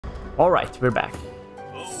Alright, we're back.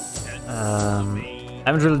 I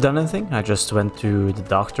haven't really done anything. I just went to the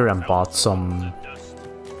doctor and bought some...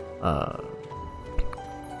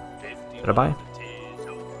 did I buy?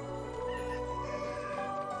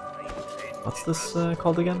 What's this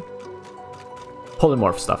called again?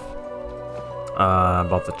 Polymorph stuff.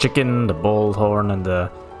 Bought the chicken, the bullhorn, and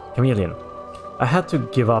the chameleon. I had to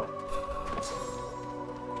give up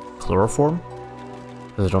chloroform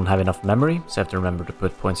because I don't have enough memory, so I have to remember to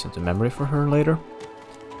put points into memory for her later.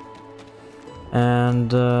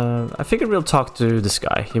 And I figured we'll talk to this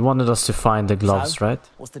guy. He wanted us to find the gloves, so, right?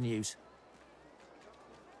 What's the news?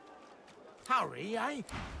 Hurry, eh?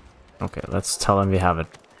 Okay, let's tell him we have it.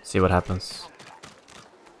 See what happens.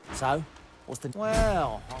 So, what's the...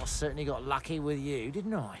 Well, I certainly got lucky with you,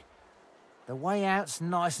 didn't I? The way out's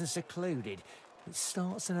nice and secluded. It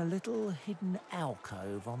starts in a little hidden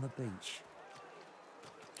alcove on the beach.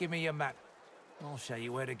 Give me your map. I'll show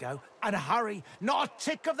you where to go. And hurry, not a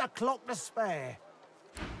tick of the clock to spare.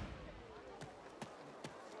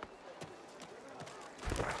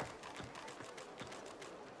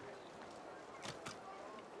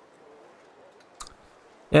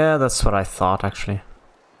 Yeah, that's what I thought, actually.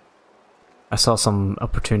 I saw some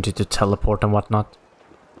opportunity to teleport and whatnot.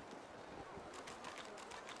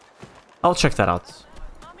 I'll check that out.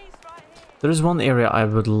 There is one area I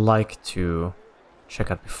would like to check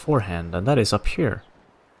out beforehand, and that is up here.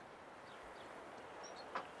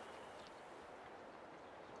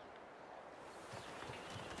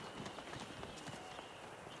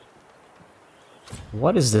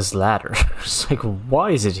 What is this ladder? It's like,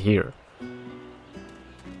 why is it here?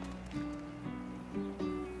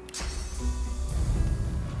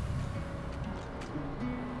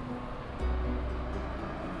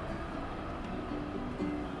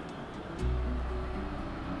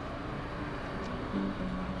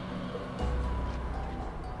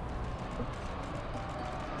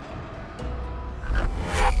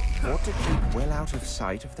 To keep well out of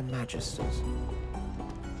sight of the magisters.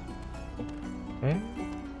 Okay.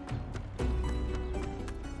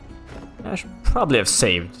 I should probably have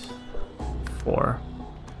saved for...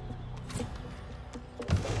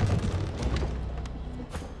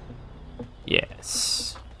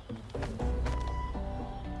 Yes.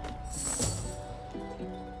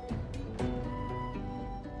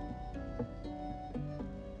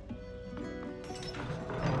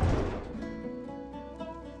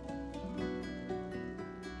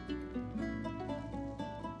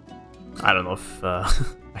 I don't know if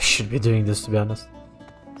I should be doing this, to be honest.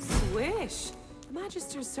 Swish!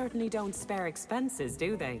 Magisters certainly don't spare expenses,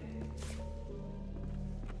 do they?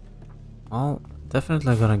 Well,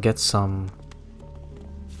 definitely gonna get some...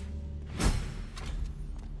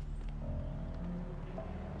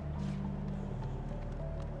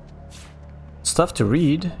 stuff to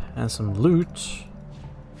read, and some loot.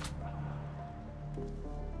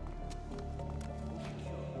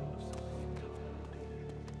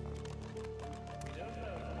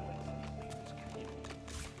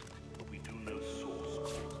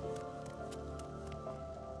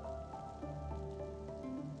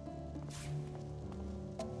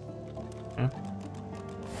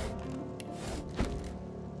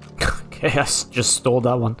 Okay, I just stole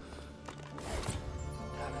that one.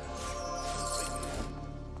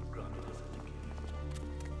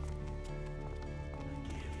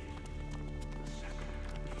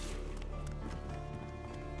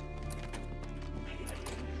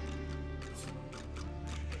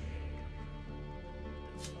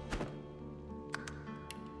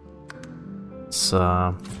 It's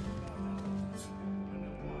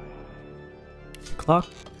clock.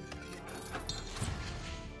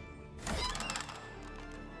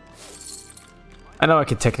 I know I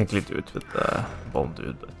could technically do it with the bone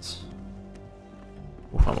dude, but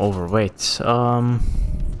oof, I'm overweight.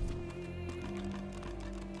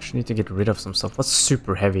 Just need to get rid of some stuff. What's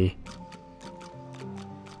super heavy?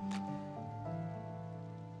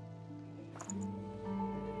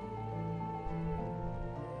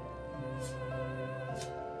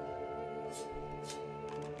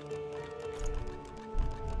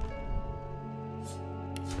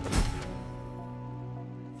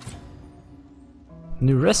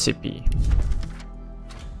 New recipe.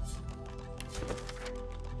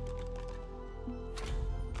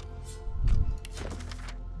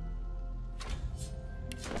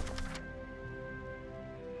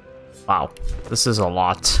 Wow, this is a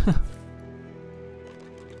lot.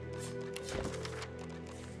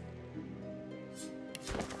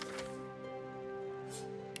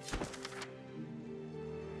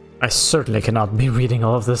 I certainly cannot be reading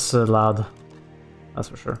all of this loud. That's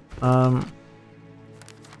for sure.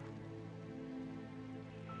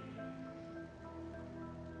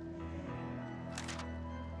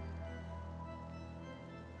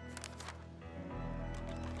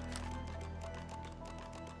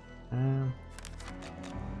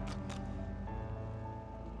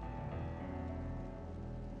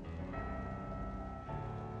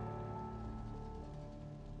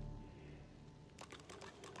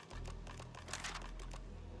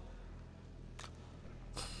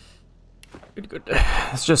 Good, good.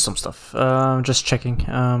 It's just some stuff. Just checking.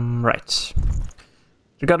 Right.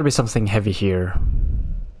 There gotta be something heavy here.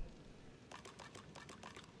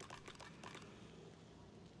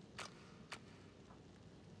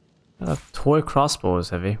 A toy crossbow is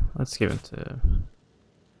heavy. Let's give it to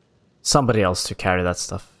somebody else to carry that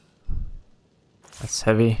stuff. That's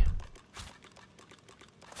heavy.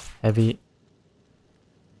 Heavy.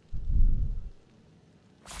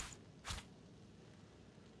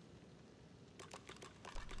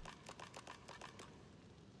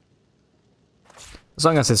 As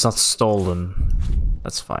long as it's not stolen,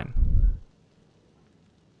 that's fine.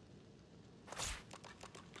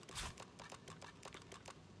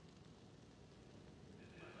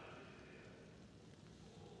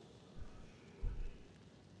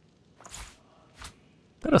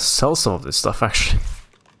 Gotta sell some of this stuff, actually.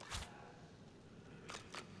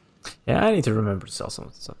 Yeah, I need to remember to sell some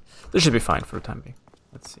of this stuff. This should be fine for the time being.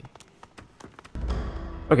 Let's see.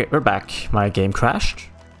 Okay, we're back. My game crashed.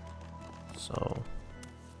 So...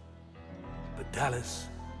 But Dallas,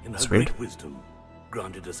 in her That's great weird. wisdom,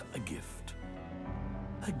 granted us a gift.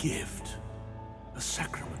 A gift. A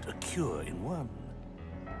sacrament, a cure in one.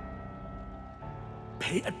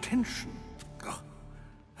 Pay attention. Oh,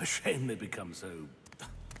 a shame they become so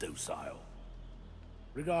docile.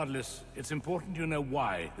 Regardless, it's important you know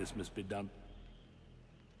why this must be done.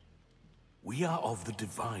 We are of the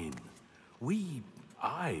divine.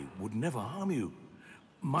 I would never harm you.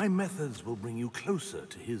 My methods will bring you closer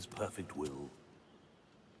to his perfect will.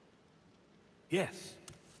 Yes,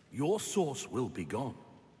 your source will be gone,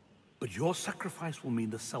 but your sacrifice will mean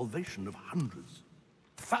the salvation of hundreds,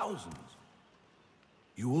 thousands.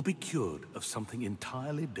 You will be cured of something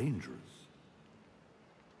entirely dangerous.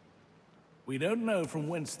 We don't know from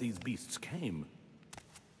whence these beasts came,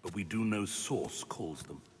 but we do know source calls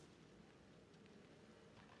them.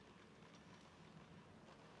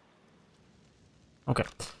 Okay,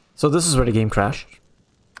 so this is where the game crashed.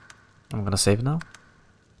 I'm gonna save now.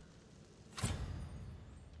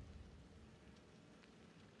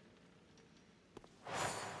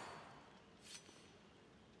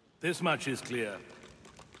 This much is clear.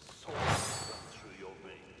 Source runs through your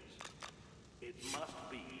veins. It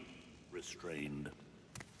must be restrained.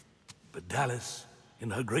 But Dallas,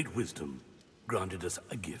 in her great wisdom, granted us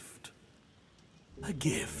a gift. A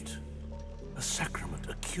gift. A sacrament,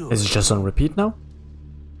 a cure. Is it just on repeat now?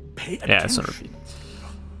 Pay attention. Yeah, it's on repeat.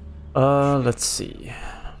 Let's see.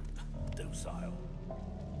 Docile.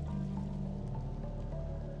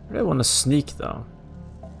 Where do I want to sneak though?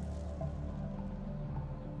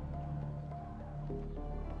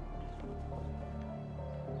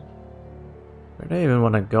 Where do I even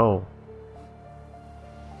want to go?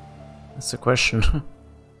 That's the question.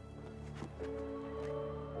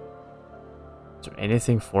 Is there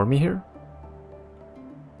anything for me here?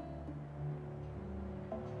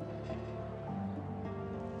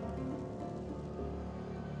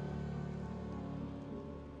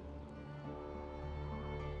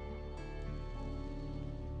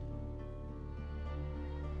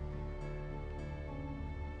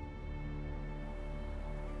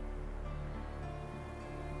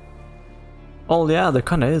 Oh yeah, there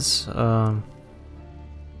kinda is. Dallas,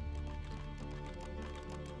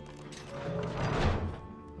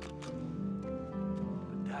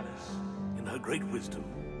 in her great wisdom,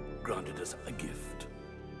 granted us a gift.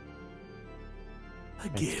 A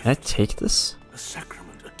gift. Can I take this? A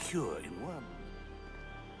sacrament, a cure in one.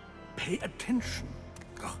 Pay attention.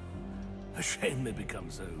 Oh, a shame they become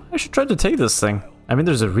so. I should try to take this thing. I mean,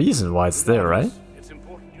 there's a reason why it's there, right? It's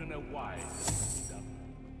important you know why.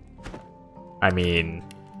 I mean,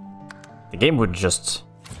 the game would just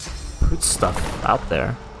put stuff out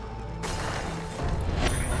there.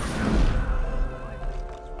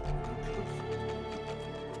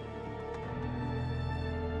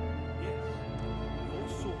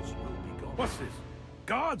 What's this?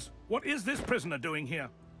 Guards, what is this prisoner doing here?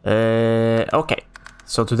 Okay.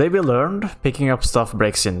 So today we learned picking up stuff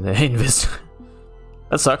breaks in the invis.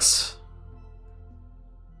 That sucks.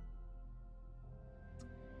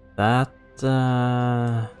 That We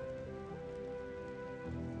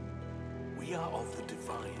are of the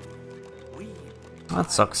divine.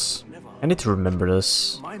 that sucks. I need to remember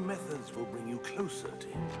this. My methods will bring you closer to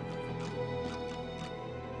him.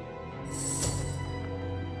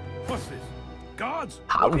 What's this? Guards,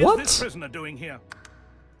 What? is this prisoner doing here?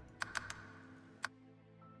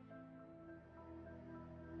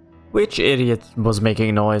 Which idiot was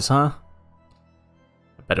making noise, huh?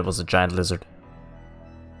 I bet it was a giant lizard.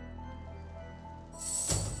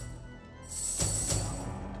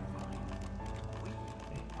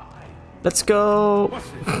 Let's go! What's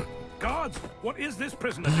this? Guards, Guards, what is this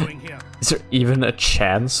prisoner doing here? Is there even a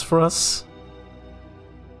chance for us?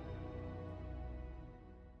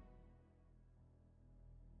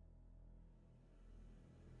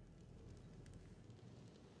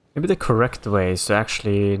 Maybe the correct way is to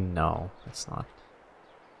actually... No, it's not.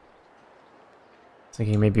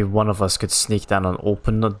 Thinking maybe one of us could sneak down and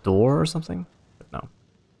open a door or something? But no.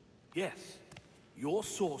 Yes, your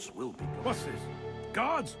source will be... What's this?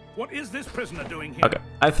 Guards, what is this prisoner doing here? Okay,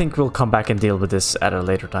 I think we'll come back and deal with this at a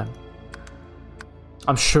later time.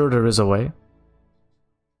 I'm sure there is a way.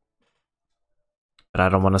 But I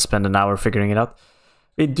don't want to spend an hour figuring it out.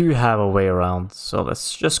 We do have a way around, so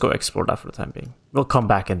let's just go explore that for the time being. We'll come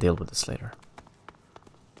back and deal with this later.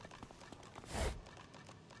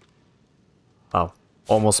 Oh,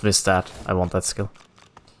 almost missed that. I want that skill.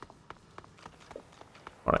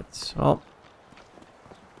 Alright, well...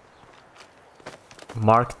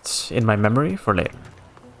 marked in my memory for later.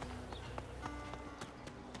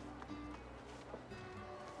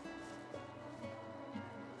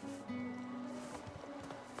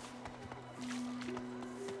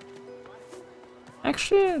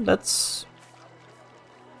 Actually, let's...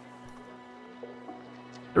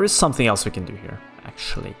 there is something else we can do here,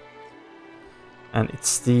 actually. And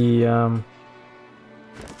it's the...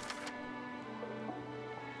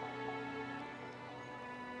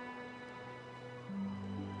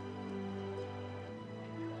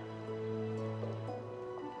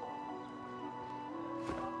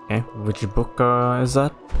 okay, which book is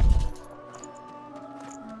that?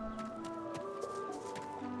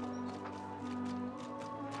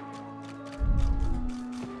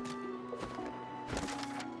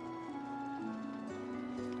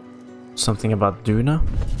 Something about Duna?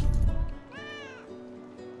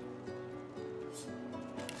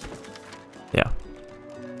 Yeah.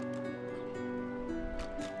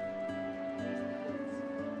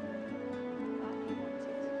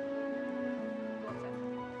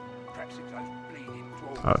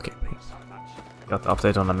 Okay. Got the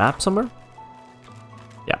update on the map somewhere?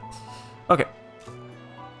 Yeah. Okay.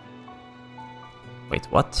 Wait,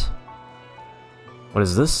 what? What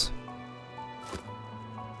is this?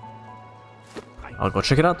 I'll go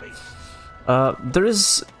check it out. There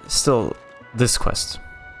is still this quest.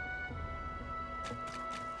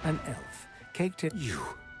 An elf caked in...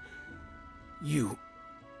 You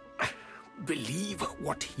believe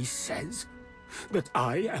what he says? That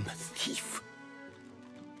I am a thief?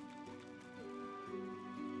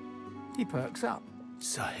 He perks up.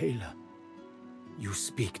 Sahela, you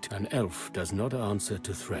speak to an elf does not answer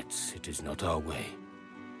to threats. It is not our way.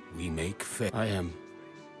 We make fair. I am...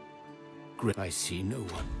 I see no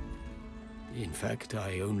one. In fact,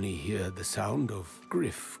 I only hear the sound of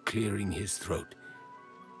Griff clearing his throat.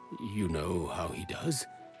 You know how he does?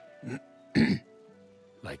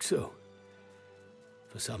 Like so.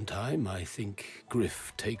 For some time, I think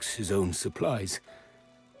Griff takes his own supplies.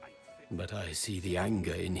 But I see the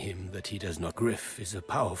anger in him that he does not. Griff is a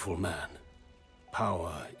powerful man.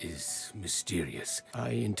 Power is mysterious. I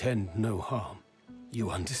intend no harm. You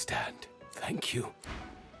understand. Thank you.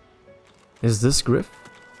 Is this Griff?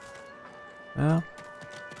 Yeah.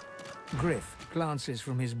 Griff glances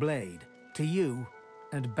from his blade to you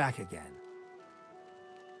and back again.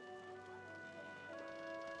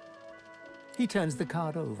 He turns the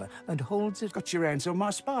card over and holds it. Got your hands on my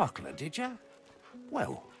sparkler, did you?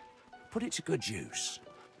 Well, put it to good use.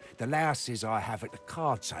 The louses I have at the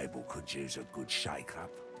card table could use a good shake-up.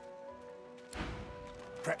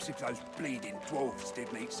 Perhaps if those bleeding dwarves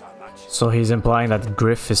didn't eat so much. So he's implying that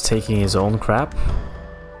Griff is taking his own crap?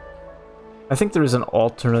 I think there is an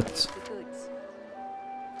alternate... The goods.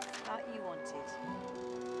 Like you wanted.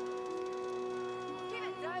 Give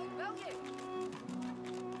it, Dave, will you?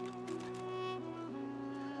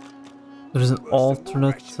 There is an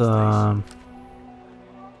alternate...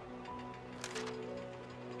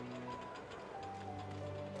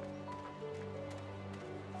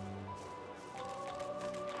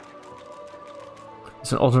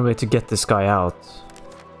 It's an alternate way to get this guy out.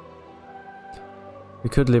 We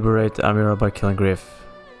could liberate Amira by killing Griff.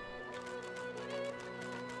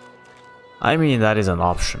 I mean, that is an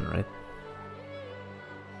option, right?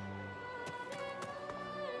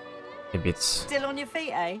 Maybe it's... Still on your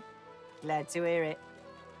feet, eh? Glad to hear it.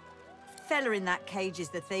 Fella in that cage is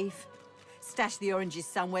the thief. Stashed the oranges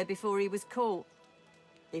somewhere before he was caught.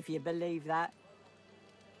 If you believe that.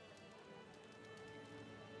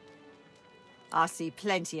 I see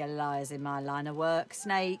plenty of liars in my line of work.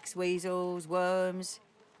 Snakes, weasels, worms.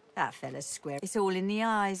 That fella's square. It's all in the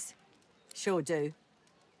eyes. Sure do.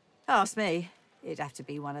 Ask me. It'd have to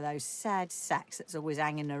be one of those sad sacks that's always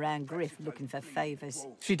hanging around Griff looking for favours.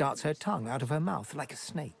 She darts her tongue out of her mouth like a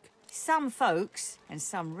snake. Some folks, and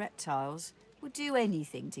some reptiles, would do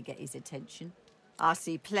anything to get his attention. I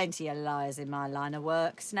see plenty of liars in my line of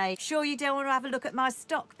work, Snake. Sure you don't want to have a look at my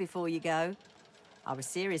stock before you go? I was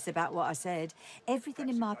serious about what I said. Everything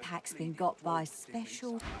in my pack's been got by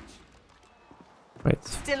special... Wait.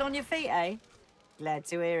 Still on your feet, eh? Glad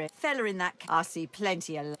to hear it. Fella in that... I see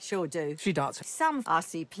plenty of... Sure do. She darts... Some... I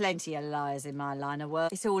see plenty of liars in my line of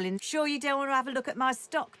work. It's all in... Sure you don't want to have a look at my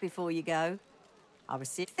stock before you go? I was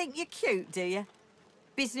serious. Think you're cute, do you?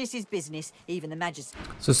 Business is business, even the Magister.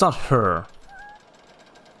 So it's not her.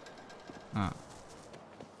 Hmm.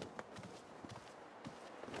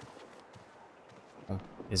 Oh,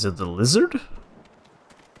 is it the lizard?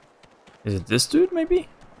 Is it this dude, maybe?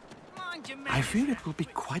 I fear it will be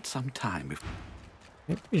quite some time if...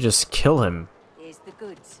 Maybe you just kill him. Here's the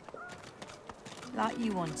goods. Like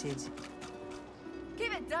you wanted.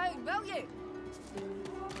 Give it down, will you?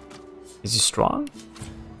 Is he strong?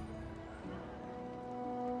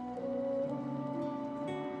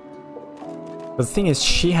 But the thing is,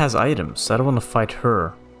 she has items. I don't want to fight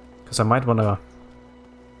her. Because I might want to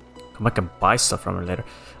come back and buy stuff from her later.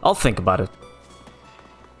 I'll think about it.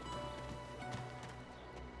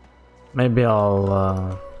 Maybe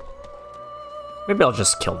I'll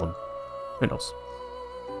just kill them. Who knows?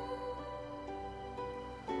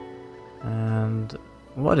 And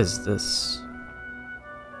what is this?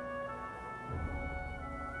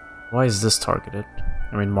 Why is this targeted?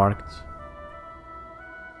 I mean, marked.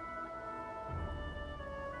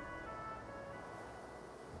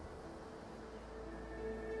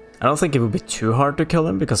 I don't think it would be too hard to kill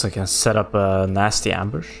him because I can set up a nasty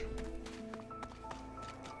ambush.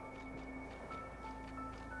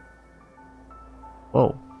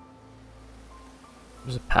 Whoa.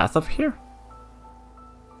 There's a path up here?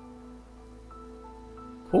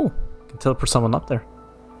 Cool. I can teleport someone up there.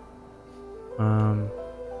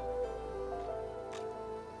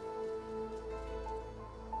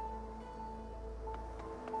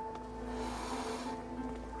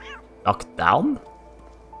 Knocked down?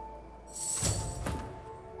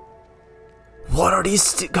 What are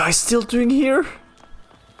these guys still doing here?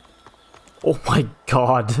 Oh my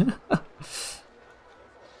god.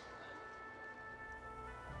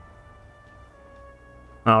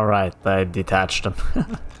 Alright, I detached them.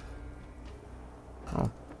 Oh,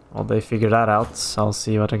 well, they figured that out. So I'll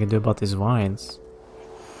see what I can do about these vines.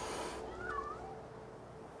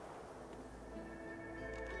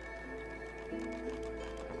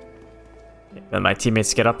 When my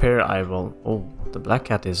teammates get up here, I will... Oh, the black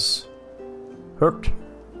cat is hurt.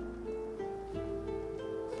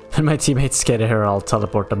 When my teammates get here, I'll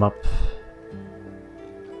teleport them up.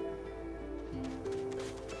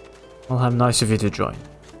 Well, how nice of you to join.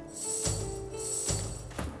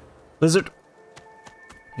 Lizard,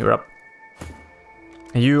 you're up.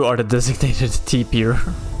 You are the designated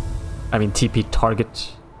TP'er. I mean TP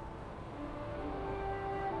target.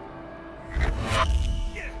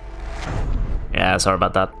 Yeah, sorry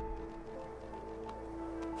about that.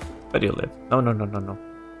 Where do you live? No, no, no, no, no.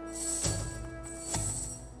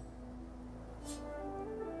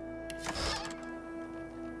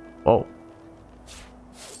 Whoa.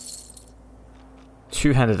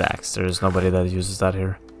 Two-handed axe. There's nobody that uses that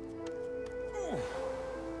here.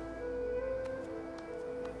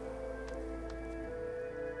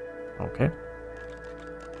 Okay.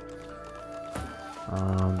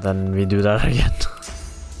 Then we do that again.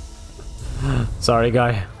 Sorry,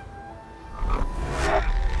 guy.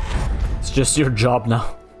 It's just your job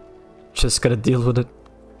now. Just gotta deal with it.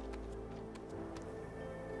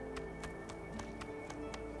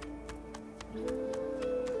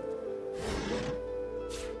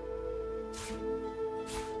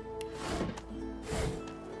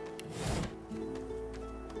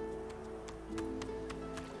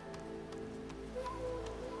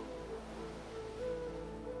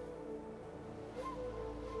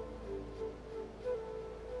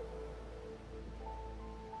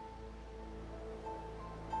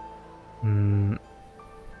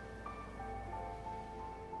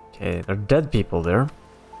 Okay, there are dead people there.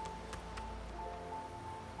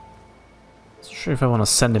 Not sure if I want to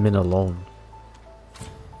send him in alone.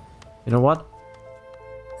 You know what?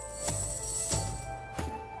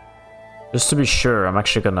 Just to be sure, I'm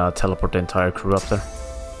actually gonna teleport the entire crew up there.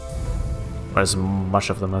 Or as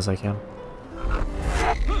much of them as I can.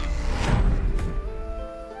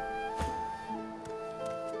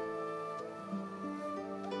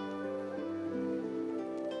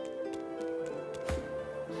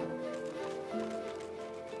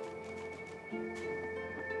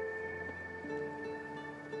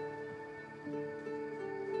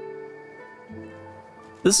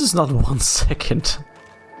 This is not 1 second.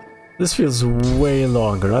 This feels way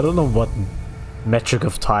longer. I don't know what metric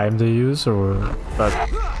of time they use, but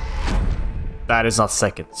that is not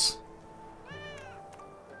seconds.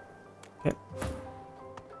 Okay.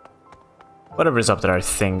 Whatever is up there, I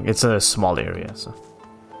think it's a small area, so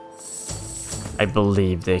I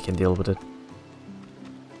believe they can deal with it,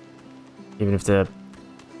 even if the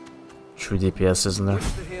true DPS isn't there.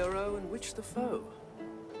 Which the hero and which the foe?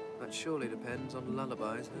 That surely depends on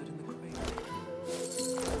lullabies heard in the cradle.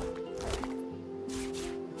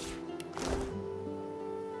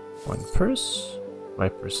 One purse,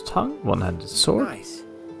 Viper's tongue, one-handed sword. Nice.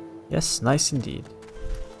 Yes, nice indeed.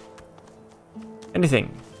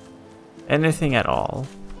 Anything? Anything at all?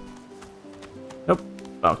 Nope.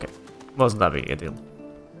 Okay. Wasn't that big a deal.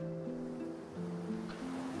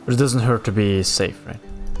 But it doesn't hurt to be safe, right?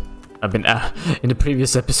 I've been in the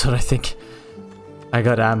previous episode, I think I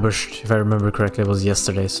got ambushed, if I remember correctly. It was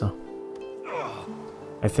yesterday, so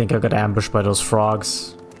I think I got ambushed by those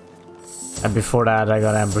frogs. And before that, I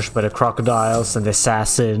got ambushed by the crocodiles and the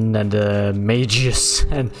assassin and the mages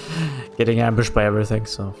and getting ambushed by everything.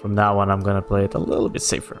 So from now on, I'm gonna play it a little bit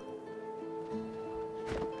safer.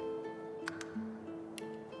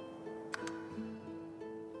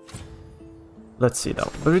 Let's see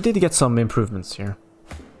though. But we did get some improvements here.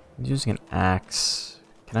 I'm using an axe.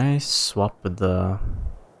 Can I swap with the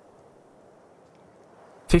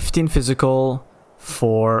 15 physical,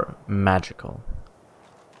 4 magical?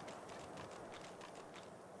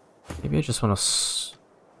 Maybe I just want to...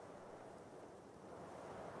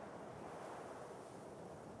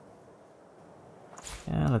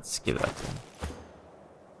 Yeah, let's give that to him.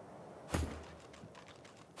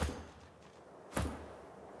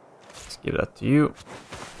 Let's give that to you.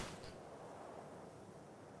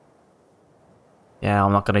 Yeah,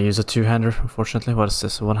 I'm not gonna use a two-hander, unfortunately. What is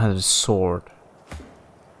this? A one-handed sword.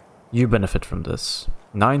 You benefit from this.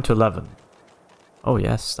 9 to 11. Oh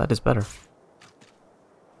yes, that is better.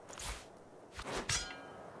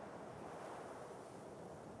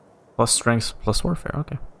 Plus strength, plus warfare,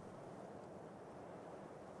 okay.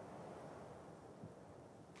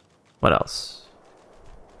 What else?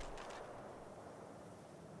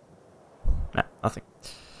 Nah, nothing.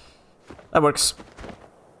 That works.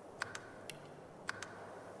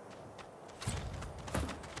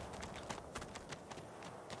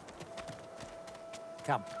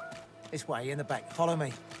 Come, this way, in the back. Follow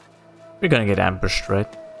me. We're gonna get ambushed,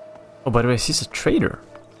 right? Oh, by the way, he's a traitor.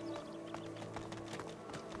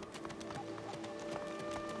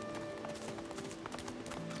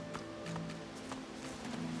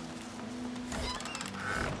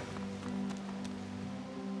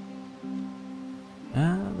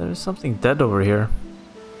 There's something dead over here.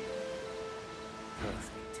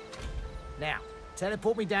 Perfect. Now,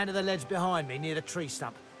 teleport me down to the ledge behind me near the tree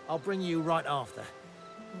stump. I'll bring you right after.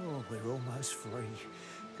 Oh, we're almost free.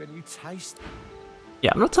 Can you taste?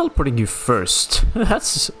 Yeah, I'm not teleporting you first.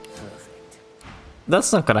 That's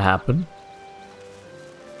not gonna happen.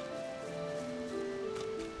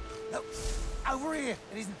 No, over here.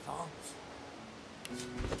 It isn't far.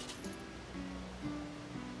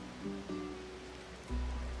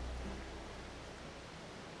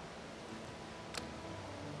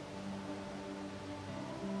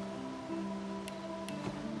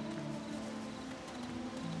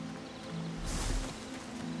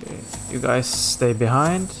 You guys stay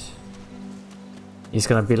behind. He's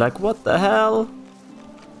gonna be like, what the hell?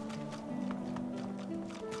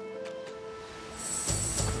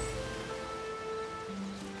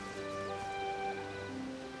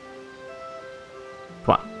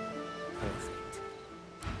 Come on. Perfect.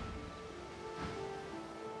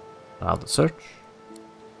 Allow the search.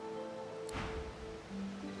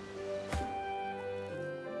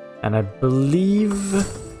 And I believe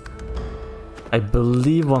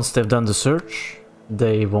once they've done the search,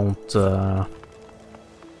 they won't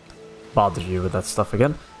bother you with that stuff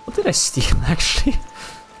again. What did I steal, actually?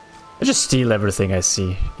 I just steal everything I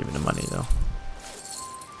see. Give me the money, though.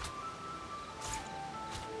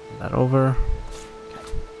 Get that over.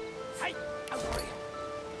 Hey, over here.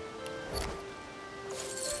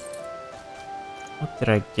 What did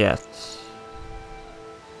I get?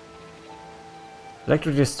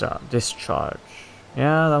 Electric discharge.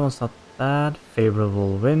 Yeah, that one's not bad.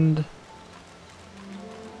 Favorable wind.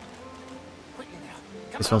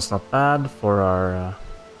 This one's not bad for our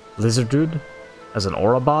lizard dude as an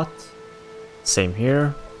aura bot. Same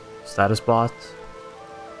here. Status bot.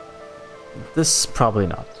 This probably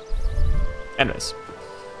not. Anyways,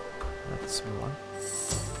 let's move on.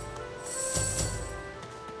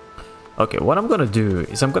 Okay, what I'm gonna do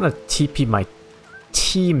is I'm gonna TP my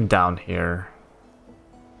team down here.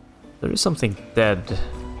 There is something dead.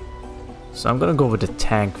 So I'm gonna go with the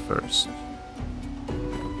tank first.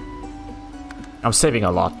 I'm saving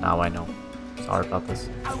a lot now, I know. Sorry about this.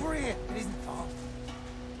 Over here. It isn't far.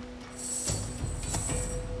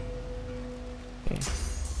 Okay.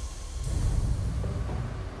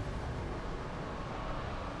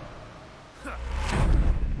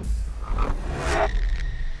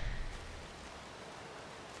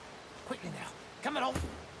 Quickly now. Come on.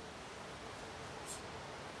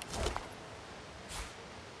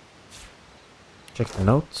 Check the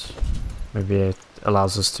notes. Maybe it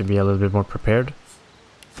allows us to be a little bit more prepared.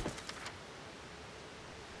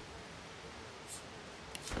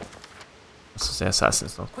 This is the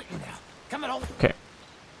assassin's note. Quickly now. Come on. Okay.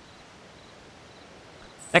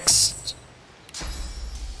 Next.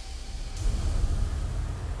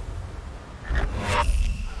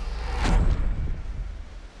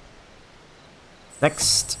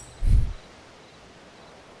 Next.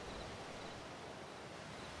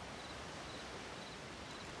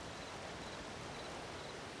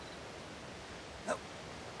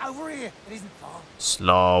 Over here. It isn't far.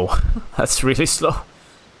 Slow. That's really slow.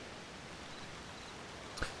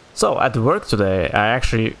 So at work today, I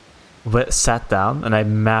actually sat down and I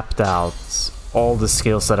mapped out all the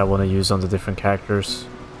skills that I want to use on the different characters,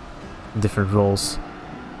 different roles.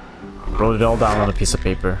 Wrote it all down on a piece of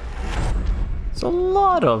paper. It's a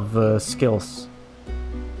lot of skills.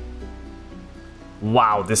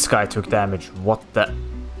 Wow, this guy took damage. What the...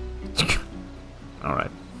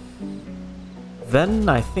 Alright. Then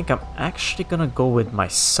I think I'm actually gonna go with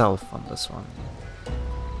myself on this one.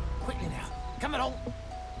 Quickly now. Come on.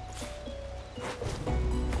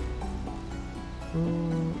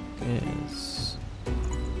 Who is...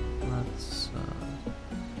 Let's...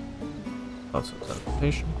 Also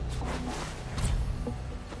teleportation.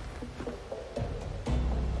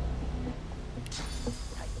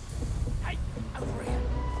 Hey, over here.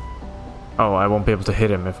 Oh, I won't be able to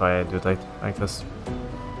hit him if I do that like this.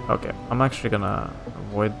 Okay, I'm actually gonna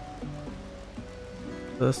avoid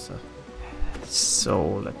this.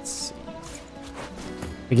 So let's see.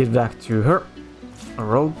 We get back to her. A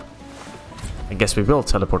robe. I guess we will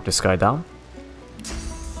teleport this guy down.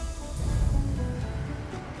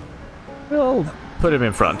 We'll put him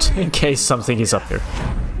in front in case something is up here.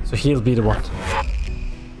 So he'll be the one.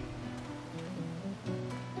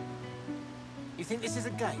 You think this is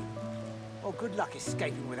a game? Well, good luck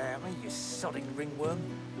escaping without me, you sodding ringworm.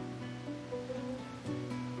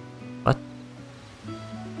 What?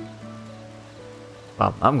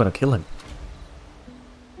 Well, I'm gonna kill him.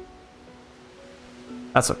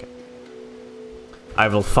 That's okay. I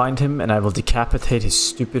will find him and I will decapitate his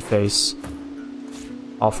stupid face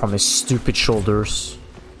off from his stupid shoulders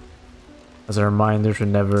as a reminder to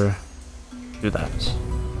never do that.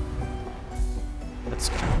 Let's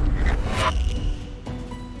go.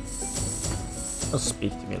 Don't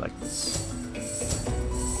speak to me like this.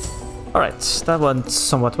 Alright, that went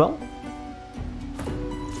somewhat well.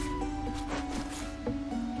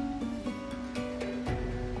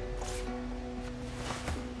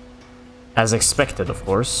 As expected, of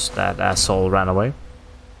course, that asshole ran away.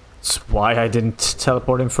 That's why I didn't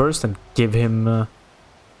teleport him first and give him...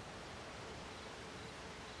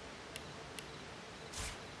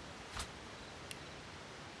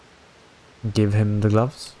 give him the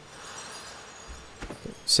gloves.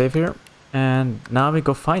 Save here. And now we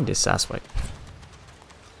go find this asswipe.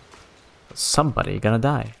 Somebody gonna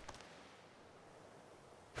die.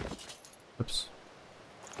 Oops.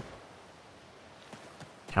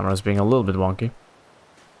 Camera's being a little bit wonky.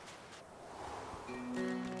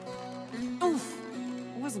 Oof!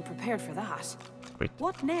 I wasn't prepared for that. Wait.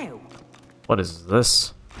 What now? What is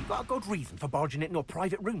this? You got a good reason for barging into a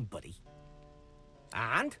private room, buddy.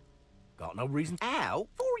 And? Got no reason out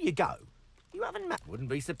before you go. You haven't met. Wouldn't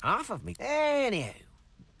be half of me. Anyhow,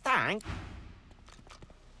 thanks.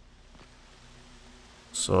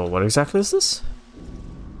 So what exactly is this?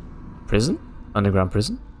 Prison? Underground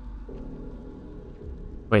prison?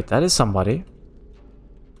 Wait, that is somebody.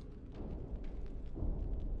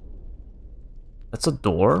 That's a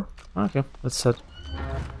door? Okay, let's head.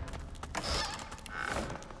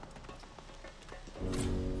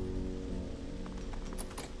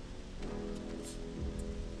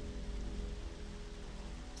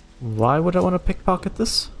 Why would I want to pickpocket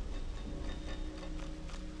this?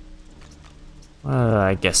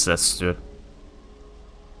 I guess let's do it.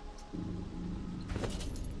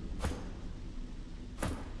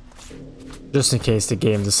 Just in case the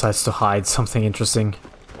game decides to hide something interesting.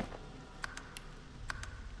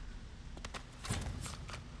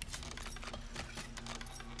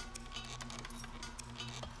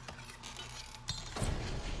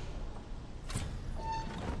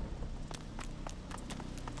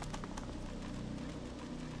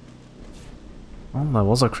 Oh, that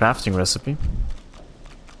was a crafting recipe.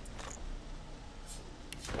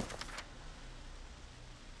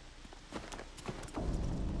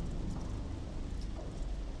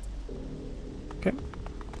 Okay.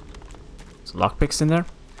 So lockpicks in there.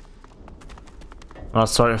 I'll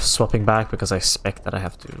start swapping back because I expect that I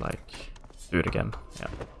have to, like, do it again. Yeah.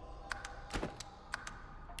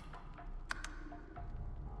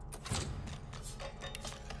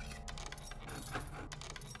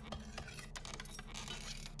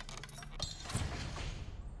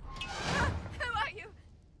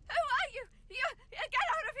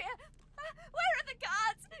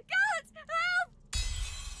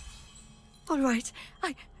 All right,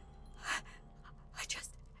 I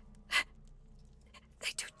just... They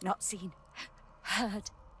do not seen,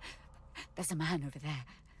 heard. There's a man over there.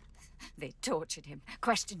 They tortured him,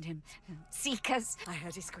 questioned him. Seekers. I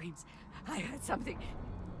heard his screams. I heard something.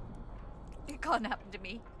 It can't happen to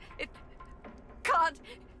me. It can't.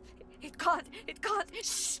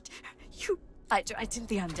 Shh! You... I tried till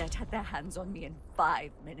the undead had their hands on me in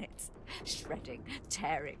 5 minutes. Shredding,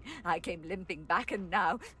 tearing. I came limping back and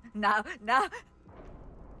now...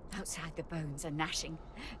 Outside the bones are gnashing.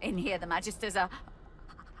 In here the magisters are...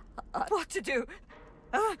 What to do?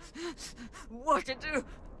 What to do?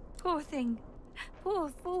 Poor thing. Poor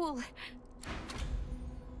fool.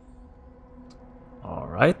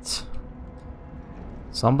 Alright.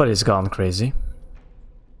 Somebody's gone crazy.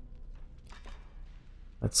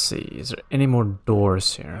 Let's see, is there any more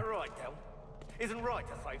doors here? Right, Del. Isn't right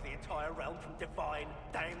to save the entire realm from divine,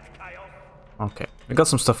 damned chaos. Okay, we got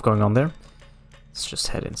some stuff going on there. Let's just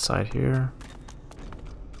head inside here.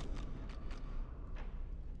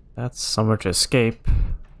 That's somewhere to escape.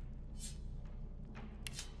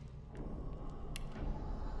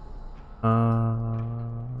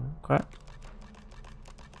 Okay. I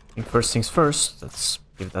think first things first, let's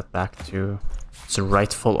give that back to its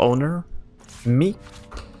rightful owner, me.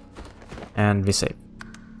 And we save.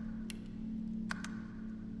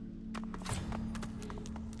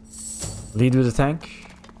 Lead with the tank.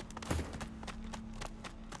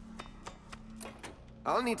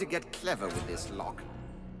 I'll need to get clever with this lock.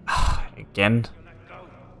 Again.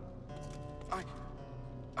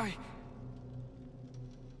 I...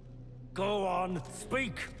 Go on,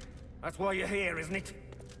 speak. That's why you're here, isn't it?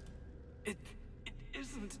 It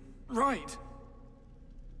isn't right.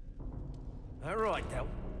 All right, Del.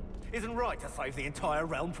 Isn't right to save the entire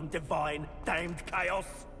realm from divine, damned chaos.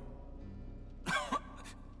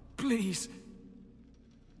 Please.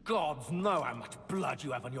 Gods know how much blood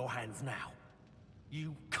you have on your hands now.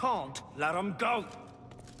 You can't let them go.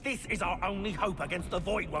 This is our only hope against the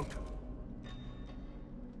Voidwoke.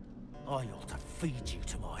 I ought to feed you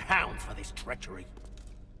to my hounds for this treachery.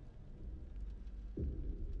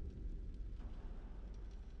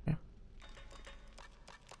 Okay.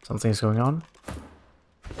 Something's going on.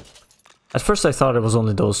 At first I thought it was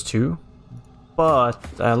only those two, but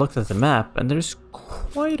I looked at the map and there's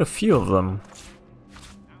quite a few of them.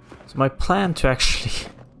 So my plan to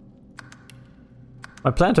actually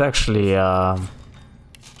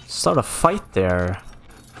start a fight there.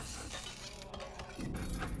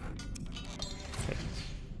 Okay.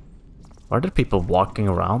 Are there people walking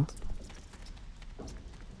around?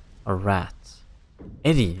 A rat.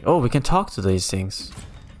 Eddie. Oh, we can talk to these things.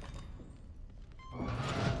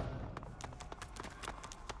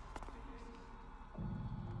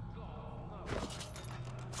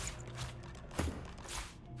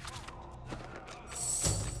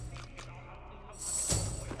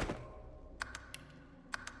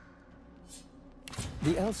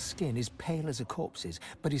 The elf's skin is pale as a corpse's,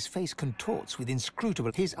 but his face contorts with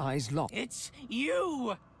inscrutable... His eyes lock. It's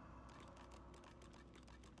you!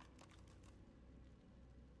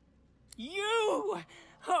 You!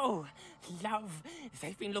 Oh, love,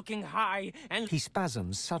 they've been looking high and... He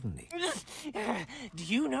spasms suddenly. Do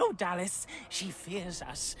you know, Dallas? She fears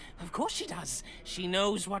us. Of course she does. She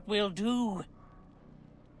knows what we'll do.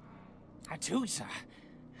 Atusa,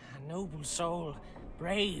 a noble soul,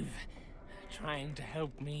 brave, trying to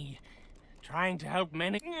help me, trying to help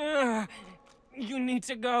many. You need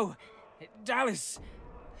to go. Dallas,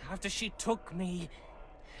 after she took me,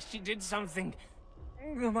 she did something.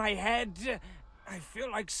 My head. I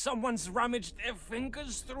feel like someone's rummaged their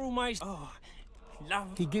fingers through my... Oh,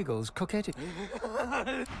 love. He giggles coquettishly.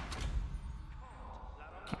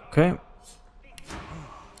 Okay.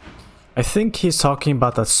 I think he's talking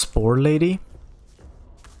about that spore lady.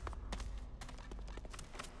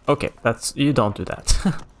 Okay, that's... You don't do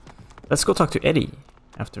that. Let's go talk to Eddie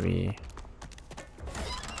after we...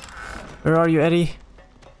 Where are you, Eddie?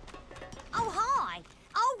 Oh, hi.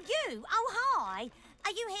 Oh, you. Oh, hi.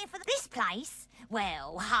 Are you here for this place?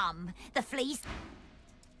 Well, the fleece.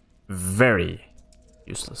 Very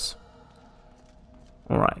useless.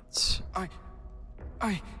 Alright.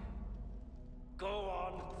 I... Go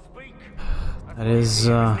on, speak. That is,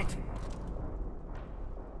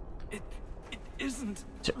 It isn't.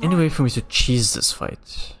 Is there any way for me to cheese this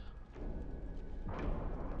fight?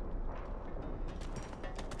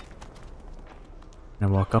 Can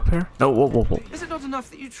I walk up here? No, whoa. Is it not enough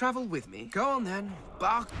that you travel with me? Go on then,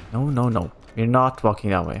 bark. No. You're not walking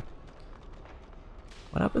that way.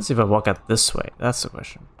 What happens if I walk out this way? That's the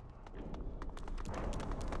question.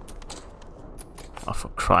 Oh, for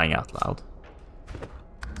crying out loud.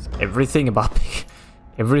 Is everything about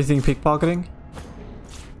everything pickpocketing?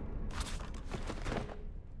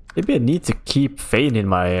 Maybe I need to keep Fane in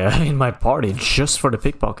my party just for the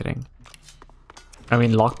pickpocketing. I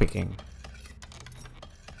mean lockpicking.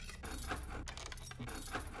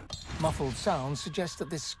 Muffled sounds suggest that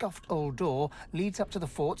this scuffed old door leads up to the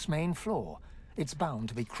fort's main floor. It's bound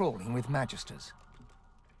to be crawling with magisters.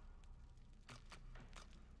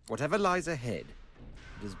 Whatever lies ahead,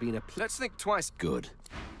 it has been a... Let's think twice. Good.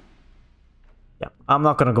 Yeah, I'm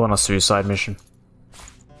not gonna go on a suicide mission.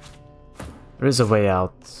 There is a way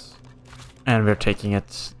out, and we're taking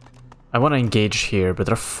it. I want to engage here, but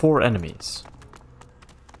there are 4 enemies.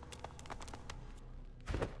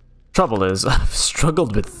 Trouble is, I've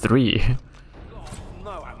struggled with 3. God,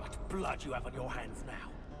 know how much blood you have on your hands now.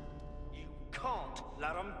 You can't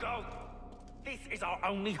let them go. This is our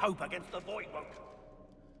only hope against the Voidwalk.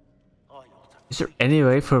 Is there any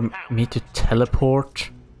way for me to teleport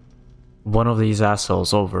one of these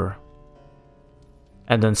assholes over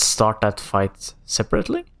and then start that fight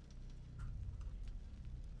separately?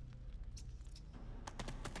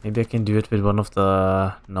 Maybe I can do it with one of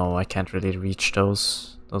the... No, I can't really reach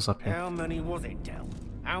those up here. How many was it, Del?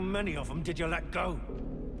 How many of them did you let go?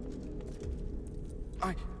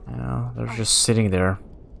 Yeah, they're just sitting there.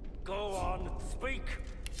 Go on, speak.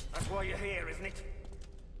 That's why you're here, isn't it?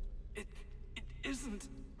 It isn't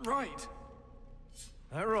right.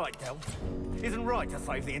 All right, Del. Isn't right to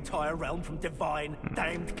save the entire realm from divine,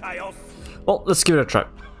 damned chaos. Well, let's give it a try.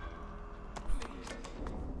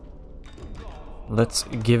 Let's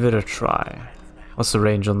give it a try. What's the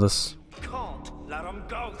range on this? Can't let them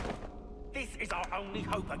go. This is our only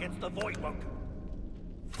hope against the Voidwalk.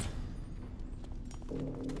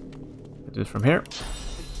 Do it from here.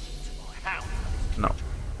 No.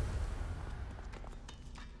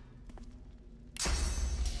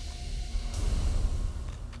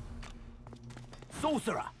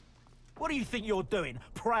 Sorcerer! What do you think you're doing,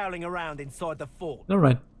 prowling around inside the fort?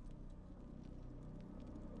 Alright.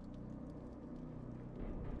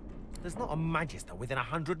 There's not a magister within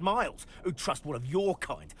 100 miles who'd trust one of your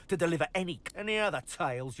kind to deliver any other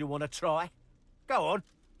tales you want to try. Go on.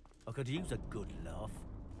 I could use a good laugh.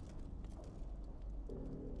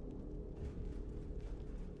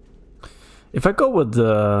 If I go with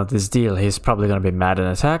this deal, he's probably gonna be mad and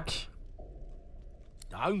attack.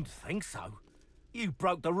 Don't think so. You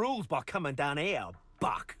broke the rules by coming down here,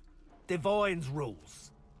 Buck. Divine's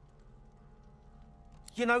rules.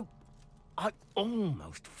 You know, I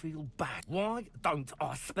almost feel bad. Why don't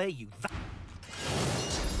I spare you that?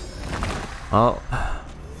 Well...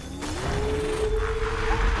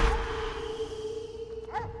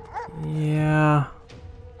 Yeah...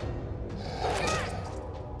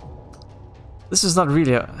 This is not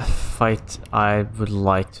really a fight I would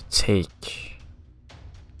like to take.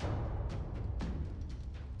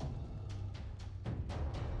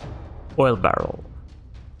 Oil barrel.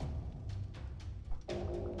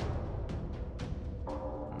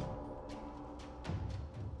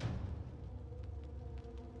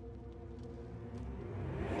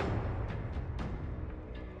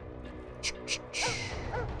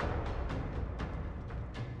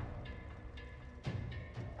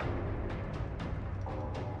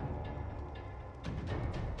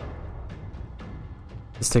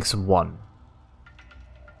 This takes 1.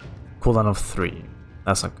 Cooldown of 3.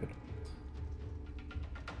 That's not good.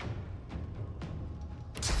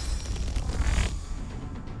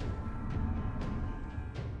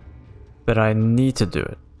 But I need to do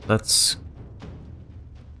it. Let's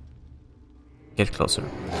get closer.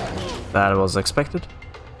 That was expected.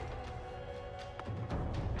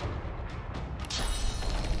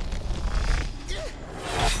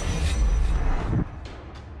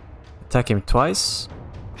 Attack him twice.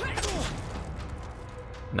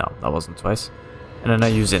 No, that wasn't twice. And then I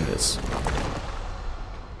use Invis.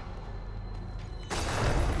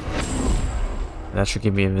 That should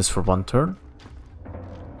give me Invis for 1 turn.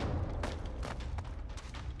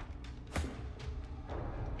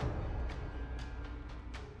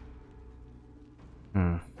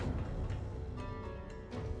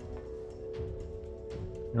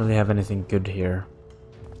 Don't really have anything good here.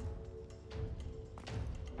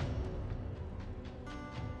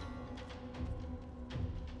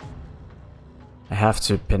 I have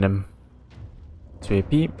to pin him to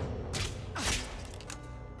AP.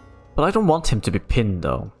 But I don't want him to be pinned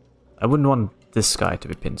though. I wouldn't want this guy to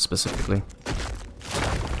be pinned specifically.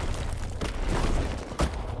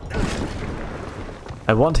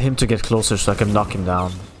 I want him to get closer so I can knock him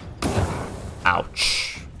down.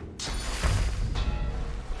 Ouch.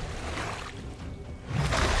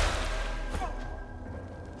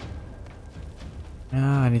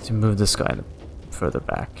 Yeah, I need to move this guy further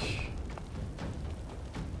back.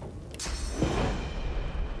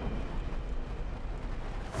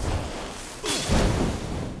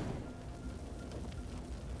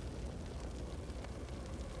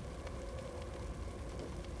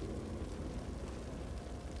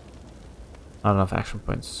 Not enough action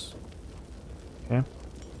points. Okay.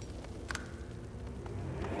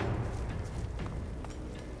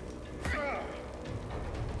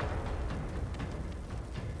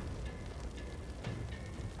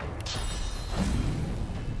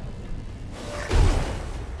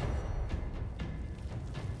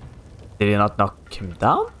 Did he not knock him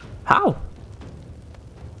down? How?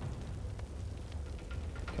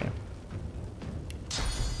 Okay.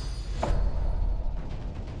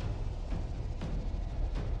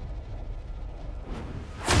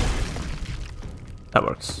 That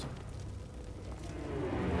works.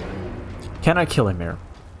 Can I kill him here?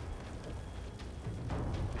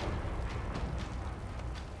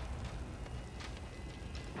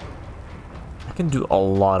 I can do a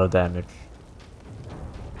lot of damage.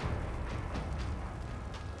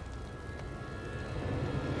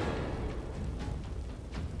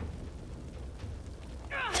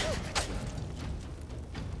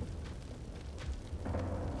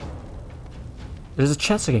 There's a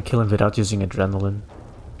chance I can kill him without using adrenaline.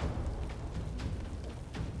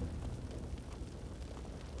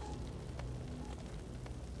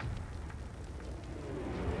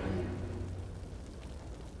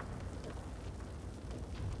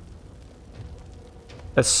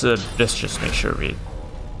 Let's just make sure we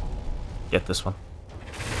get this one.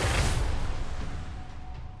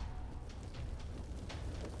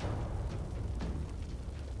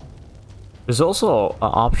 There's also an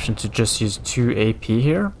option to just use 2 AP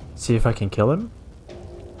here, see if I can kill him,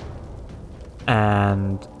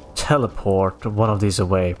 and teleport one of these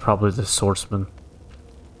away, probably the swordsman.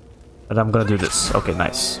 But I'm gonna do this. Okay,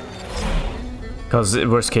 nice. Because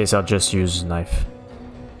in worst case, I'll just use knife.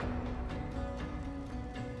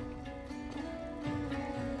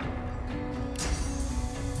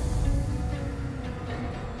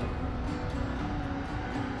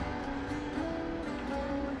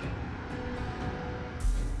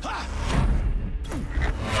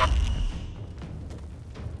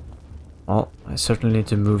 Well, I certainly need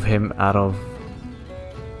to move him out of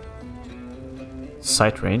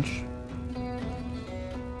sight range.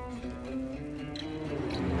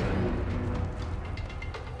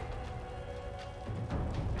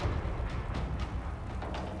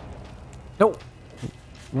 No!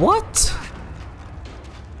 What?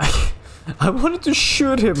 I wanted to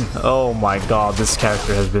shoot him! Oh my god, this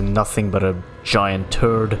character has been nothing but a giant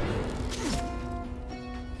turd.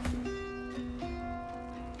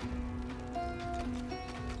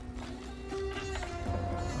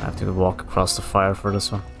 I have to walk across the fire for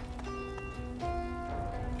this one.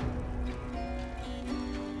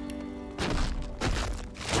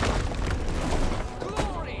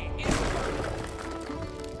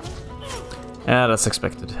 Yeah, that's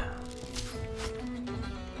expected.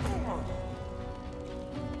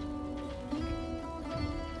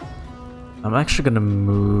 I'm actually gonna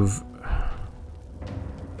move.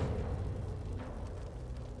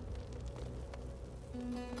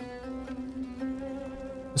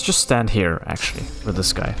 Let's just stand here, actually, with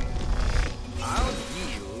this guy. I'll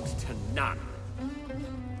yield to none.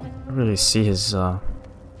 I don't really see his. Let's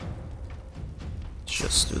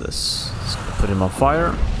just do this. Just gonna put him on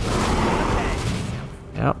fire.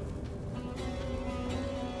 Yep.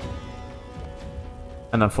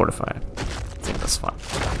 And then fortify. I think that's fine.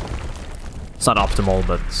 It's not optimal,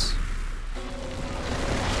 but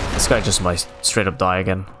this guy just might straight up die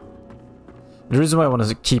again. The reason why I want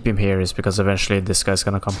to keep him here is because eventually this guy's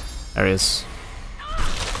gonna come. There he is.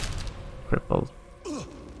 Crippled.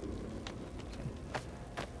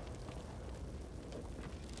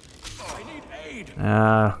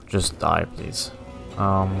 Just die, please.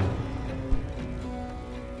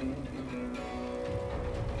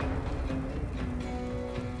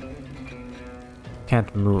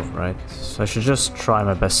 Can't move, right? So I should just try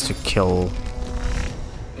my best to kill.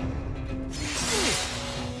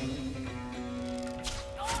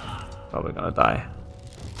 gonna die.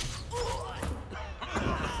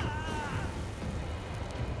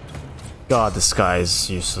 God, this guy is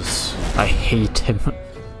useless. I hate him.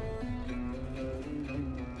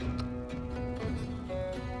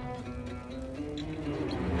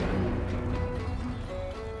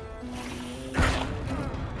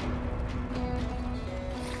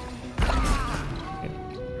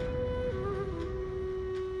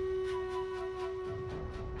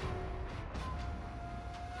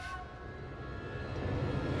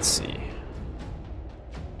 Let's see.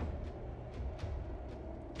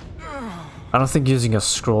 I don't think using a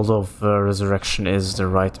scroll of resurrection is the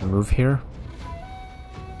right move here.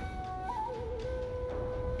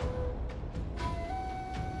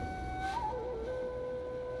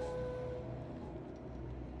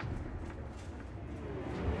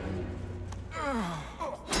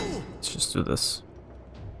 Let's just do this.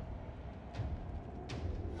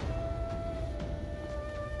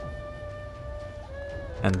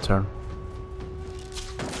 End turn.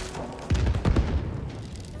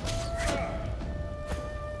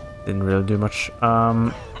 Didn't really do much.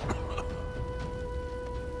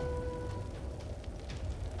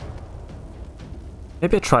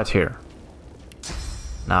 Maybe I try it here.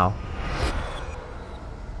 Now.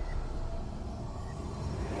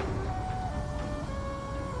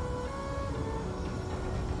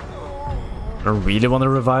 I don't really want to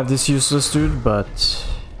revive this useless dude, but...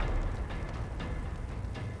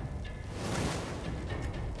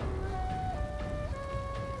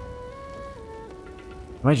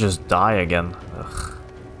 I might just die again. Ugh.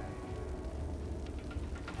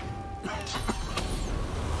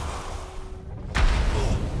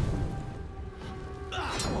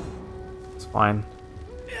 It's fine.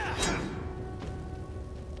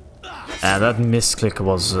 And that misclick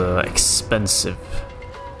was expensive.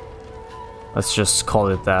 Let's just call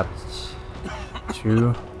it that.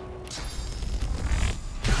 2.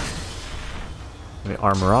 Let me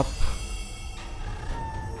armor up.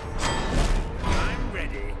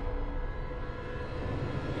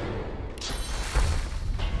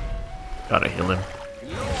 Gotta heal him.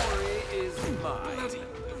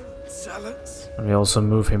 Let me also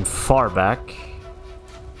move him far back.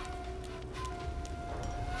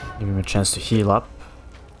 Give him a chance to heal up.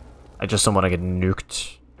 I just don't want to get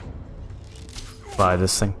nuked by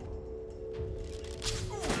this thing.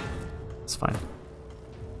 It's fine.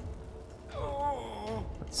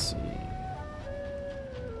 Let's see. I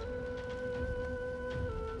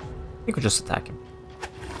think we'll just attack him.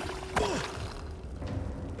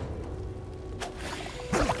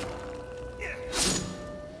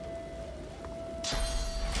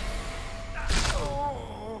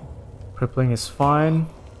 Crippling is fine.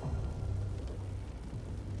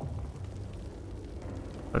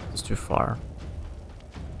 But it's too far.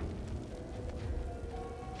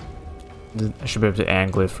 I should be able to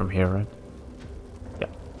angle it from here, right? Yeah.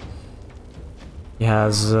 He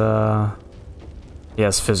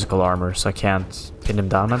has physical armor, so I can't pin him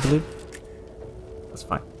down, I believe. That's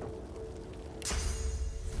fine.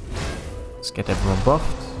 Let's get everyone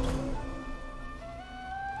buffed.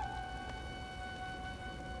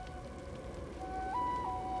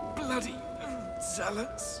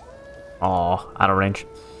 Aw, out of range.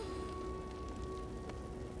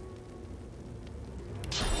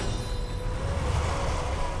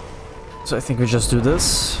 So I think we just do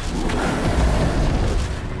this.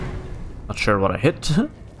 Not sure what I hit.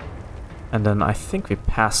 And then I think we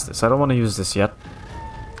pass this. I don't want to use this yet.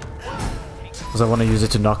 Because I want to use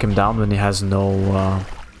it to knock him down when he has no...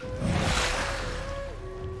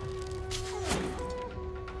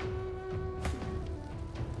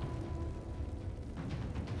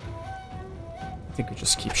 I think we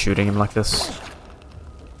just keep shooting him like this.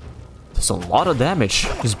 There's a lot of damage.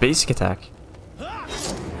 His basic attack.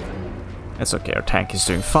 It's okay, our tank is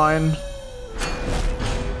doing fine.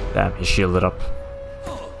 Damn, he shielded up.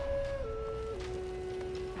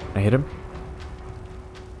 Can I hit him?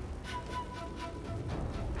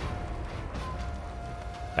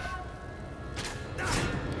 Yeah.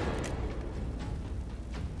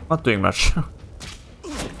 Not doing much.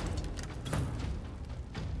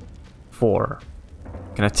 4.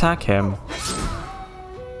 Can attack him.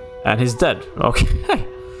 And he's dead. Okay.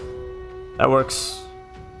 That works.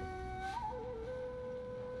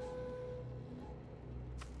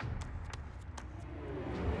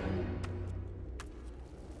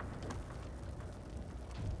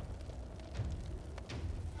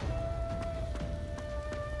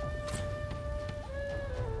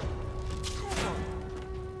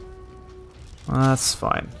 That's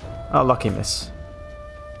fine. Oh, lucky miss.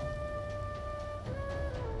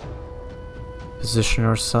 Position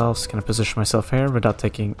ourselves. Can I position myself here without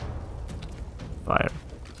taking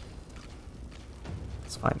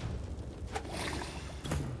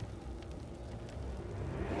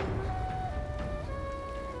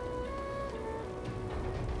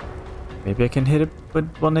Maybe I can hit it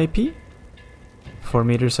with 1 AP? 4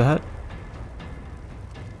 meters ahead?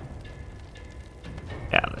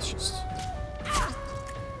 Yeah, let's just...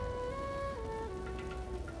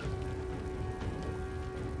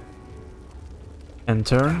 End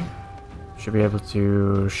turn. Should be able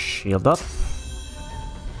to shield up.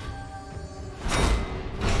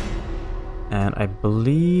 And I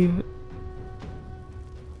believe...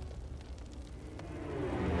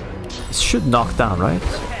 It should knock down, right?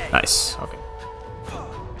 Nice, okay.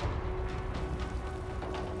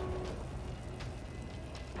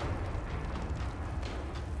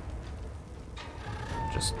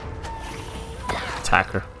 Just attack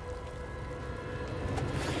her.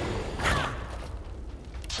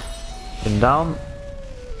 Pin down.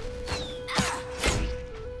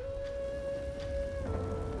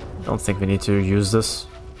 Don't think we need to use this.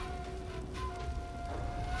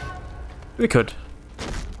 We could.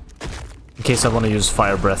 In case I want to use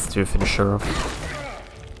Fire Breath to finish her off.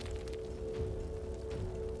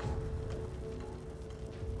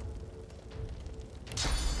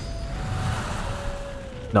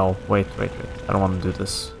 No, wait. I don't want to do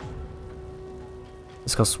this.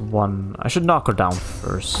 This costs 1. I should knock her down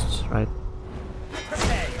first, right?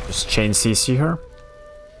 Just chain CC her.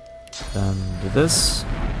 Then do this.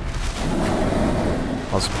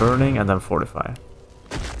 Plus burning and then fortify.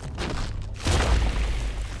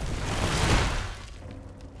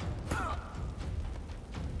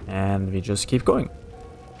 And we just keep going.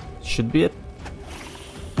 Should be it.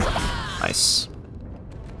 Nice.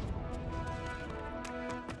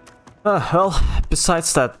 Well,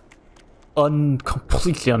 besides that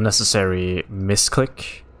completely unnecessary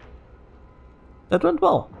misclick, that went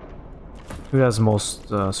well. Who has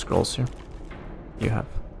most scrolls here? You have.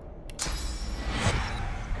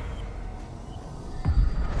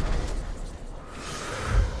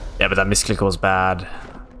 Yeah, but that misclick was bad.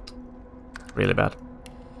 Really bad.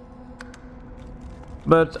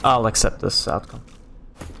 But I'll accept this outcome.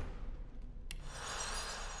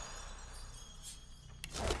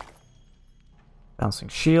 Bouncing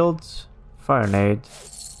shield, fire nade.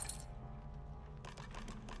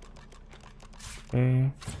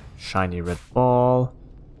 Okay, shiny red ball.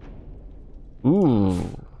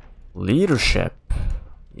 Ooh, leadership.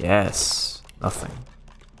 Yes, nothing.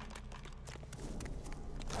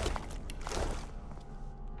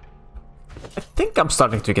 I think I'm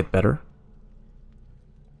starting to get better.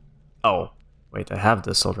 Oh, wait, I have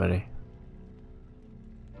this already.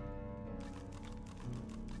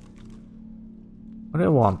 What do I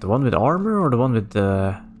want? The one with armor or the one with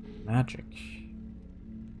the magic?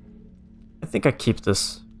 I think I keep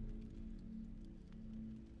this.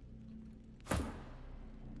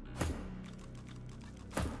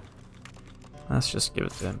 Let's just give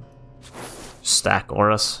it to him. Stack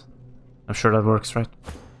auras. I'm sure that works, right?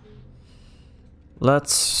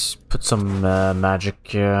 Let's put some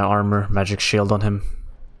magic armor, magic shield on him.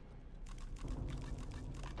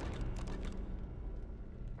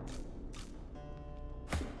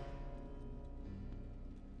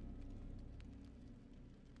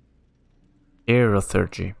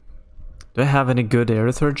 Aerothergy. Do I have any good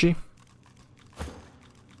aerothergy?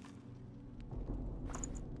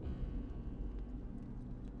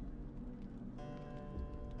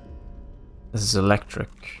 This is electric.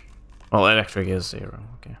 Well, electric is 0,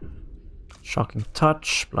 okay. Shocking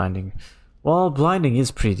touch, blinding. Well, blinding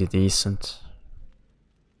is pretty decent.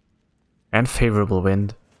 And favorable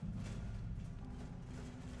wind.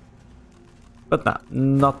 But nah,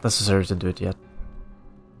 not necessary to do it yet.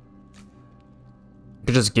 I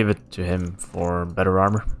could just give it to him for better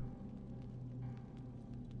armor.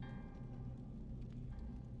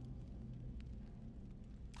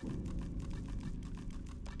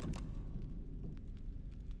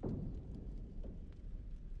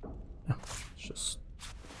 Yeah, it's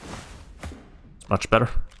much better.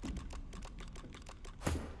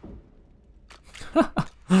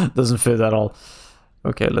 Doesn't fit at all.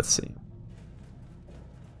 Okay, let's see.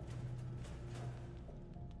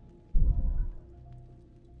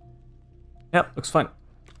 Yeah, looks fine.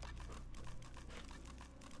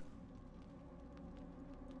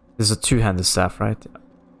 This is a two-handed staff, right?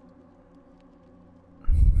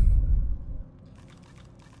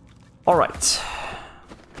 Alright.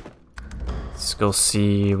 Let's go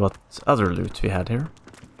see what other loot we had here.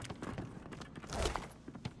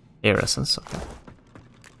 Air essence, okay.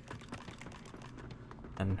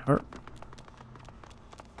 And her.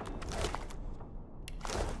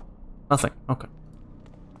 Nothing, okay.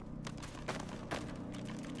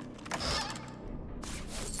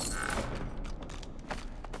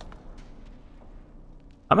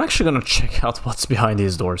 I'm actually gonna check out what's behind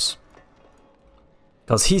these doors.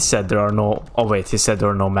 Because he said there are no... Oh wait, he said there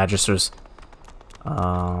are no magisters.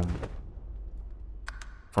 From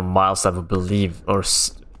Miles, I would believe or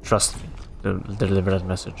trust me to deliver that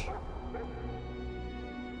message.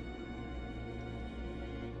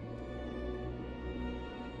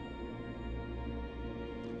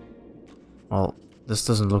 Well, this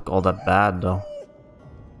doesn't look all that bad though.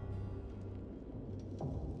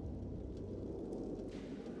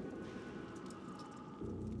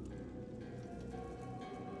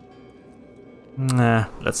 Nah,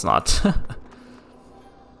 let's not.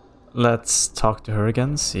 Let's talk to her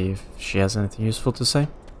again, see if she has anything useful to say.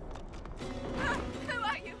 Who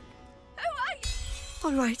are you? Who are you?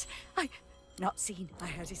 All right, not seen. I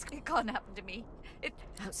heard it can't happen to me. It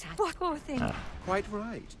outside. What poor thing? Quite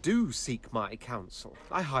right. Do seek my counsel.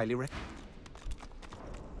 I highly recommend.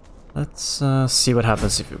 Let's see what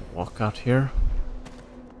happens if we walk out here.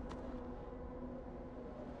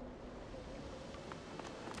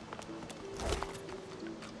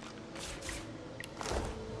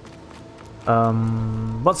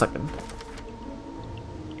 One second.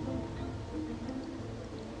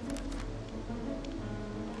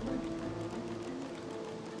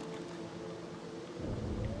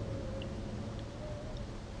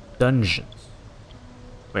 Dungeons.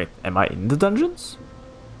 Wait, am I in the dungeons?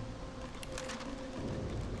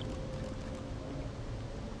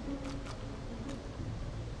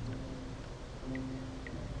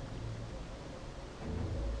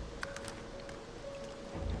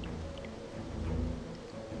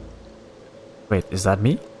 Wait, is that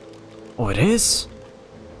me? Oh, it is?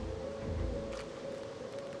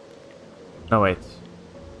 No, wait.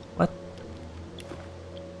 What?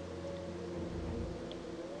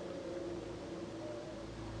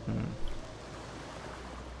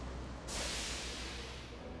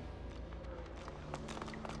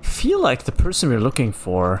 I feel like the person we're looking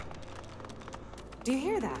for... Do you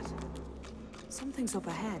hear that? Something's up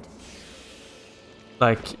ahead.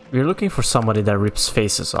 Like, we're looking for somebody that rips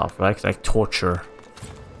faces off, right? Like torture.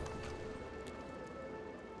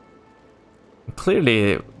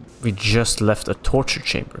 Clearly, we just left a torture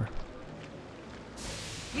chamber.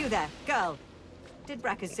 You there, girl. Did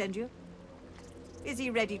Bracker send you? Is he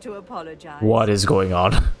ready to apologize? What is going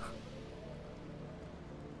on?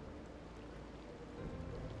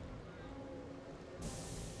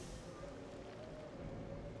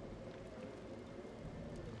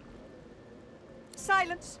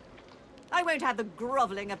 Silence! I won't have the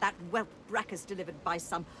grovelling of that whelp Brackus delivered by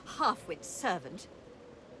some half-wit servant.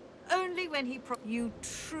 Only when he You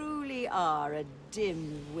truly are a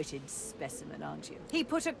dim-witted specimen, aren't you? He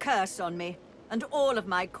put a curse on me, and all of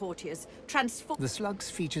my courtiers The slug's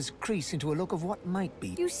features crease into a look of what might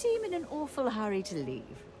be. You seem in an awful hurry to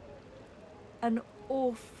leave. An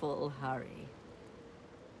awful hurry.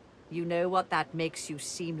 You know what that makes you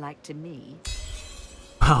seem like to me?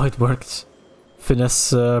 How it works.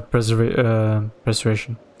 Finesse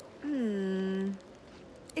preservation.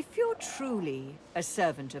 If you're truly a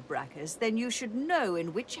servant of Brackus, then you should know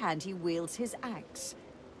in which hand he wields his axe.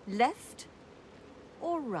 Left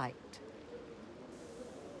or right?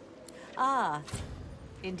 Ah,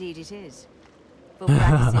 indeed it is. For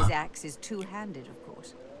Brackus's axe is two-handed, of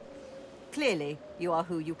course. Clearly, you are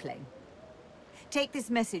who you claim. Take this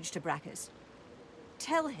message to Brackus.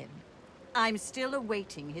 Tell him I'm still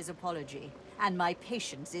awaiting his apology, and my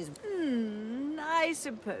patience is... I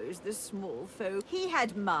suppose the small foe. He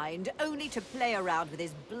had mind only to play around with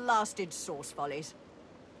his blasted sauce follies.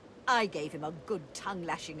 I gave him a good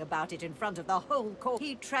tongue-lashing about it in front of the whole court.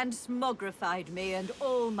 He transmogrified me and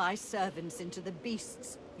all my servants into the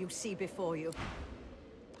beasts you see before you.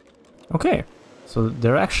 Okay, so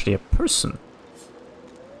they're actually a person.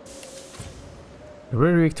 They're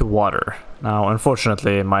very weak to water. Now,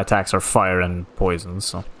 unfortunately, my attacks are fire and poison,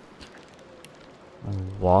 so...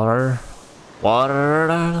 Water...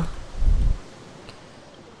 Water...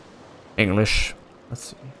 English. Let's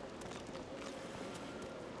see.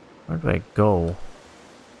 Where do I go?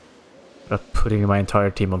 Without putting my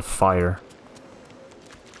entire team on fire.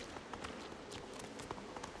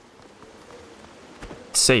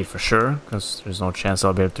 Safe for sure, because there's no chance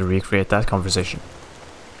I'll be able to recreate that conversation.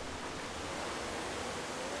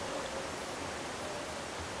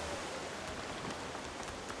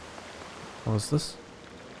 What was this?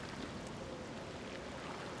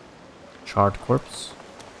 Charred corpse.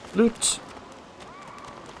 Loot!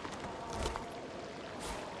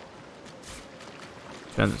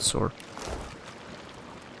 Two-handed sword.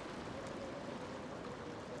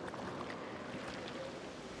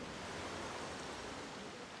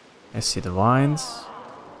 I see the vines.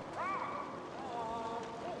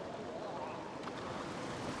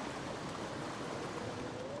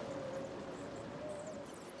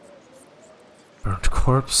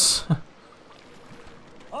 corpse.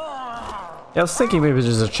 Yeah, I was thinking maybe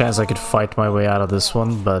there's a chance I could fight my way out of this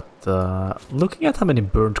one, but looking at how many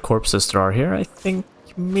burnt corpses there are here, I think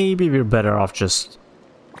maybe we're better off just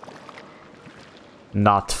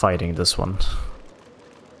not fighting this one.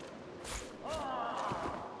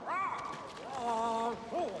 All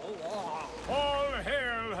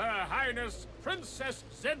hail Her Highness Princess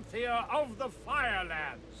Zenthia of the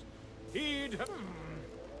Firelands. Heed her...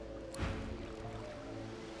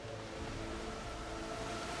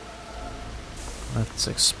 Let's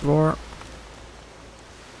explore.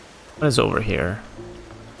 What is over here?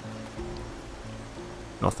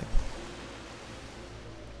 Nothing.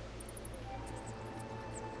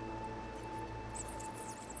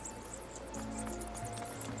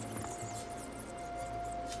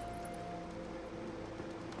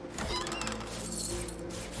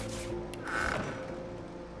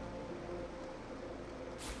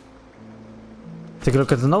 Take a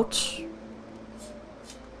look at the notes.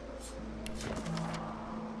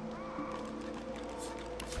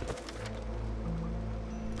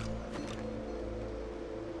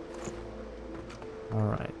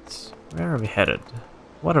 Alright, where are we headed?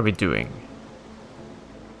 What are we doing?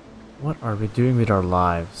 What are we doing with our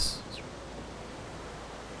lives?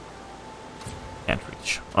 Can't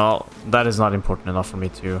reach. Well, that is not important enough for me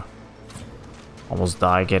to almost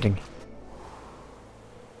die getting.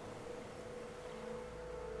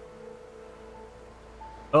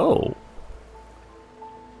 Oh.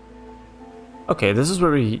 Okay, this is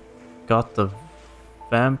where we got the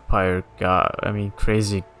vampire guy. I mean,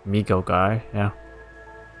 crazy Migo guy, yeah.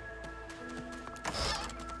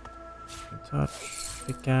 Touch,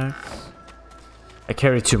 pickaxe. I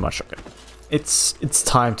carry too much, okay. It's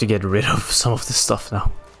time to get rid of some of this stuff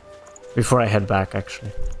now. Before I head back,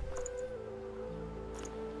 actually.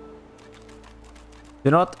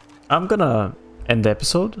 You know what? I'm gonna end the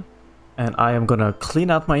episode. And I am gonna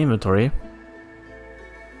clean out my inventory.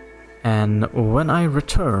 And when I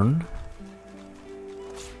return,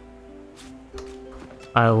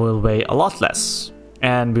 I will weigh a lot less.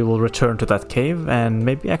 And we will return to that cave and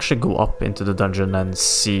maybe actually go up into the dungeon and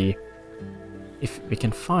see if we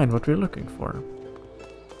can find what we're looking for.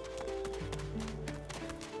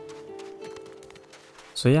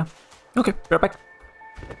 So yeah. Okay, we're back.